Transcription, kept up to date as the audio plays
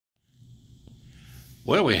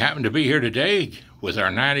Well, we happen to be here today with our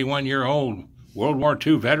 91-year-old World War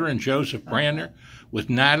II veteran, Joseph Brander, with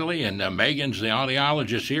Natalie, and Megan's the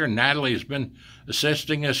audiologist here. Natalie has been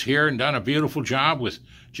assisting us here and done a beautiful job with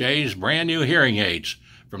Jay's brand new hearing aids.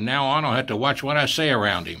 From now on, I'll have to watch what I say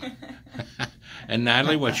around him. And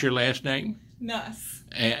Natalie, what's your last name? Nuss.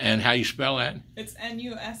 And how you spell that? It's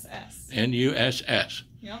N-U-S-S. N-U-S-S.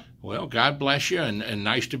 Yep. Well, God bless you, and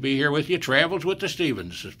nice to be here with you. Travels with the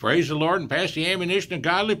Stephensons. Praise the Lord and pass the ammunition of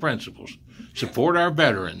godly principles. Support our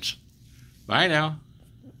veterans. Bye now.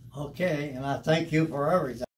 Okay, and I thank you for everything.